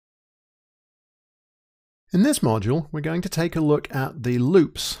In this module, we're going to take a look at the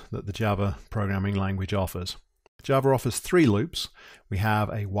loops that the Java programming language offers. Java offers 3 loops. We have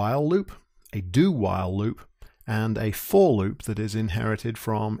a while loop, a do-while loop, and a for loop that is inherited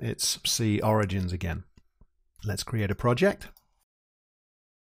from its C origins again. Let's create a project.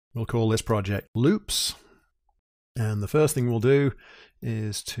 We'll call this project loops. And the first thing we'll do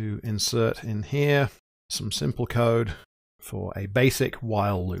is to insert in here some simple code for a basic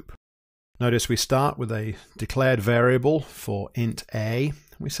while loop. Notice we start with a declared variable for int a.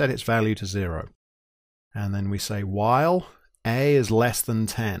 We set its value to 0. And then we say while a is less than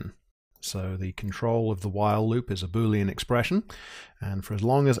 10. So the control of the while loop is a Boolean expression. And for as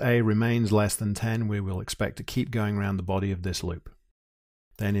long as a remains less than 10, we will expect to keep going around the body of this loop.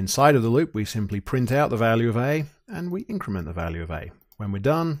 Then inside of the loop, we simply print out the value of a, and we increment the value of a. When we're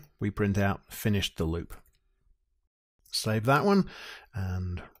done, we print out finished the loop. Save that one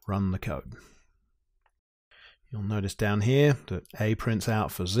and run the code. You'll notice down here that a prints out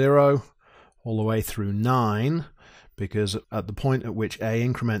for 0 all the way through 9, because at the point at which a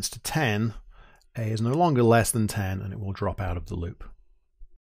increments to 10, a is no longer less than 10 and it will drop out of the loop.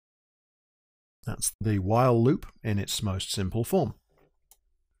 That's the while loop in its most simple form.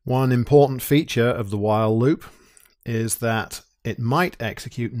 One important feature of the while loop is that it might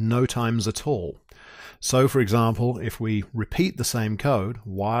execute no times at all. So for example, if we repeat the same code,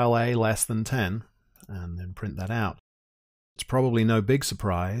 while a less than 10, and then print that out, it's probably no big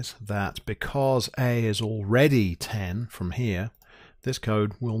surprise that because a is already 10 from here, this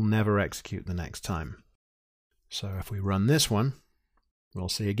code will never execute the next time. So if we run this one, we'll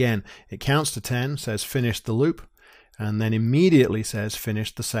see again, it counts to 10, says finish the loop, and then immediately says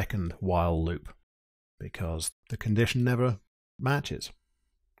finish the second while loop, because the condition never matches.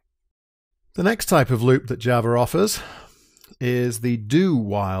 The next type of loop that Java offers is the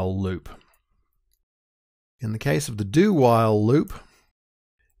do-while loop. In the case of the do-while loop,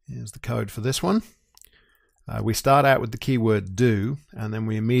 here's the code for this one. We start out with the keyword do, and then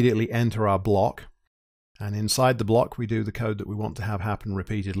we immediately enter our block. And inside the block, we do the code that we want to have happen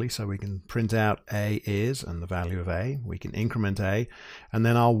repeatedly. So we can print out a is and the value of a. We can increment a. And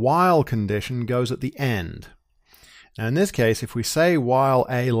then our while condition goes at the end. Now in this case, if we say while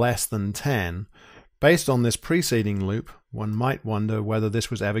a less than 10, based on this preceding loop, one might wonder whether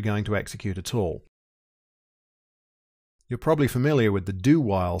this was ever going to execute at all. You're probably familiar with the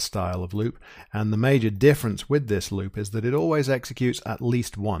do-while style of loop, and the major difference with this loop is that it always executes at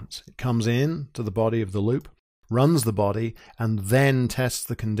least once. It comes in to the body of the loop, runs the body, and then tests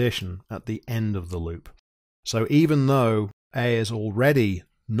the condition at the end of the loop. So even though a is already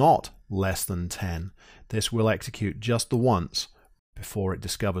not less than 10, this will execute just the once before it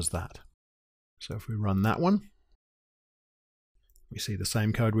discovers that. So if we run that one, we see the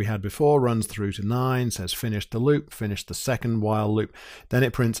same code we had before, runs through to 9, says finish the loop, finish the second while loop. Then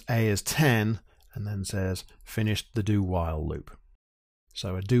it prints a as 10 and then says finish the do while loop.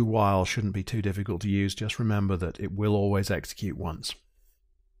 So a do while shouldn't be too difficult to use, just remember that it will always execute once.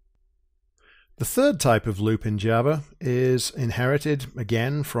 The third type of loop in Java is inherited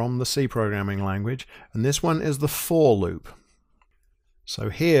again from the C programming language, and this one is the for loop. So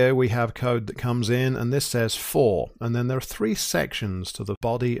here we have code that comes in and this says for, and then there are 3 sections to the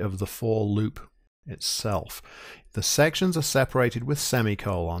body of the for loop itself. The sections are separated with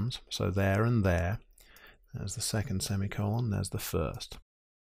semicolons, so there and there. There's the second semicolon, there's the first.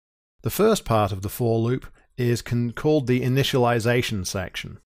 The first part of the for loop is called the initialization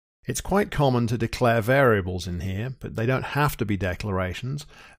section. It's quite common to declare variables in here, but they don't have to be declarations.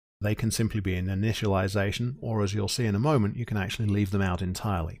 They can simply be an initialization, or as you'll see in a moment, you can actually leave them out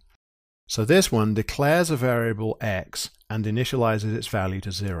entirely. So this one declares a variable x and initializes its value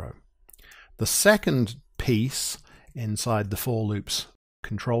to 0. The second piece inside the for loop's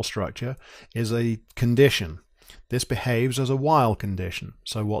control structure is a condition. This behaves as a while condition.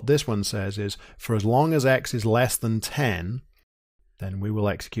 So what this one says is, for as long as x is less than 10, then we will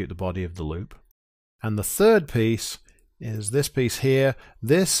execute the body of the loop. And the third piece is this piece here.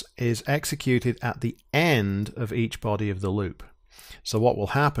 This is executed at the end of each body of the loop. So what will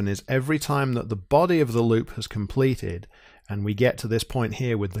happen is every time that the body of the loop has completed and we get to this point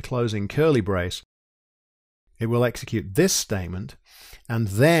here with the closing curly brace, it will execute this statement and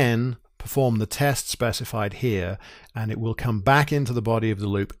then perform the test specified here, and it will come back into the body of the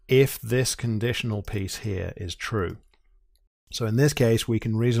loop if this conditional piece here is true. So in this case, we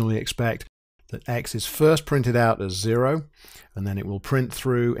can reasonably expect that x is first printed out as 0, and then it will print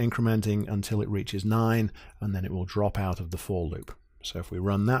through, incrementing until it reaches 9, and then it will drop out of the for loop. So if we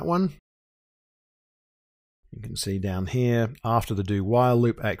run that one, You can see down here, after the do while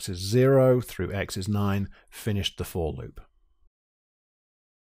loop, x is 0 through x is 9, finished the for loop.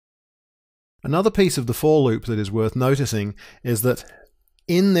 Another piece of the for loop that is worth noticing is that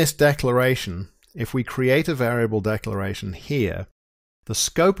in this declaration, if we create a variable declaration here, the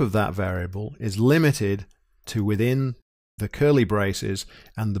scope of that variable is limited to within the curly braces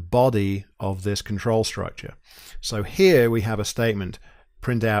and the body of this control structure. So here we have a statement,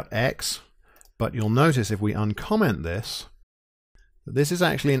 print out x, but you'll notice if we uncomment this, that this is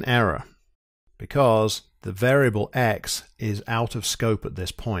actually an error because the variable x is out of scope at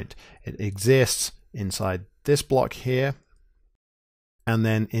this point. It exists inside this block here and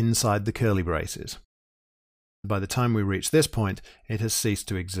then inside the curly braces. By the time we reach this point, it has ceased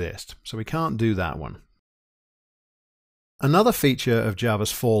to exist. So we can't do that one. Another feature of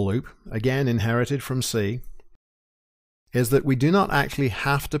Java's for loop, again inherited from C, is that we do not actually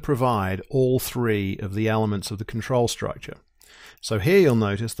have to provide all three of the elements of the control structure. So here you'll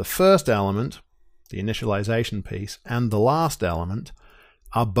notice the first element, the initialization piece, and the last element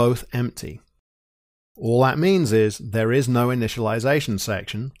are both empty. All that means is there is no initialization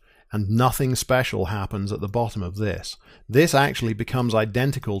section, and nothing special happens at the bottom of this. This actually becomes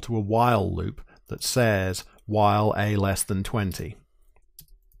identical to a while loop that says while a less than 20.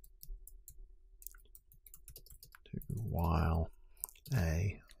 While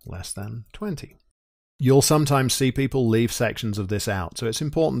a less than 20. You'll sometimes see people leave sections of this out, so it's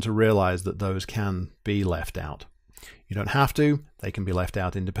important to realize that those can be left out. You don't have to, they can be left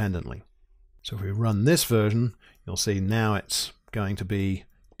out independently. So if we run this version, you'll see now it's going to be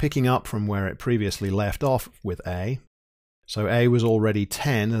picking up from where it previously left off with a. So a was already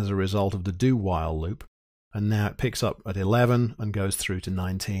 10 as a result of the do while loop, and now it picks up at 11 and goes through to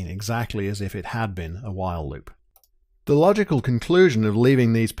 19, exactly as if it had been a while loop. The logical conclusion of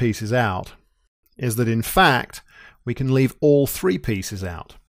leaving these pieces out is that in fact we can leave all three pieces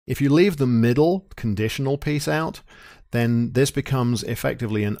out. If you leave the middle conditional piece out, then this becomes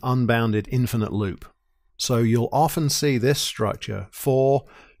effectively an unbounded infinite loop. So you'll often see this structure for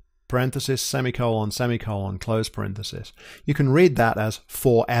parenthesis, semicolon, semicolon, close parenthesis. You can read that as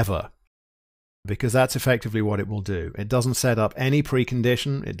forever, because that's effectively what it will do. It doesn't set up any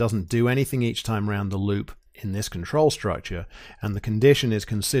precondition, it doesn't do anything each time around the loop in this control structure, and the condition is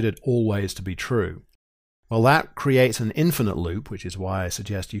considered always to be true. Well, that creates an infinite loop, which is why I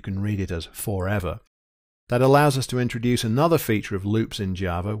suggest you can read it as forever. That allows us to introduce another feature of loops in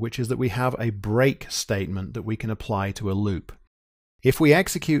Java, which is that we have a break statement that we can apply to a loop. If we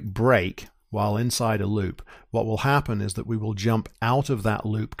execute break while inside a loop, what will happen is that we will jump out of that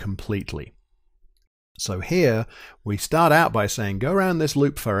loop completely. So here, we start out by saying, go around this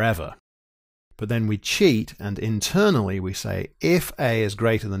loop forever. But then we cheat, and internally we say, if a is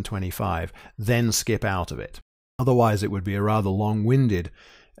greater than 25, then skip out of it. Otherwise, it would be a rather long-winded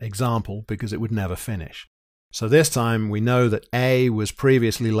example because it would never finish. So this time we know that a was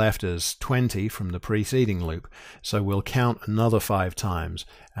previously left as 20 from the preceding loop, so we'll count another 5 times,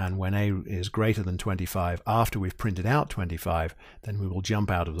 and when a is greater than 25, after we've printed out 25, then we will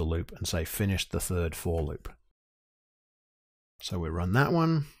jump out of the loop and say finished the third for loop. So we run that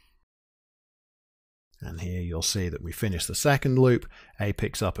one, and here you'll see that we finish the second loop. A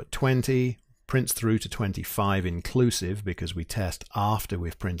picks up at 20, prints through to 25 inclusive because we test after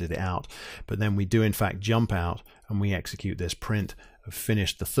we've printed it out, but then we do in fact jump out and we execute this print of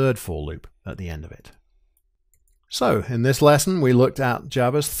finished the third for loop at the end of it. So in this lesson we looked at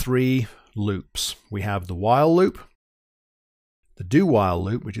Java's 3 loops. We have the while loop, the do while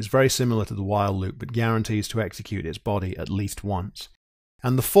loop, which is very similar to the while loop but guarantees to execute its body at least once,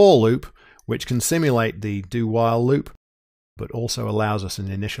 and the for loop, which can simulate the do while loop but also allows us an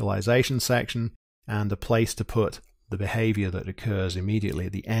initialization section and a place to put the behavior that occurs immediately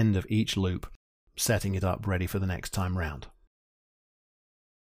at the end of each loop, setting it up ready for the next time round.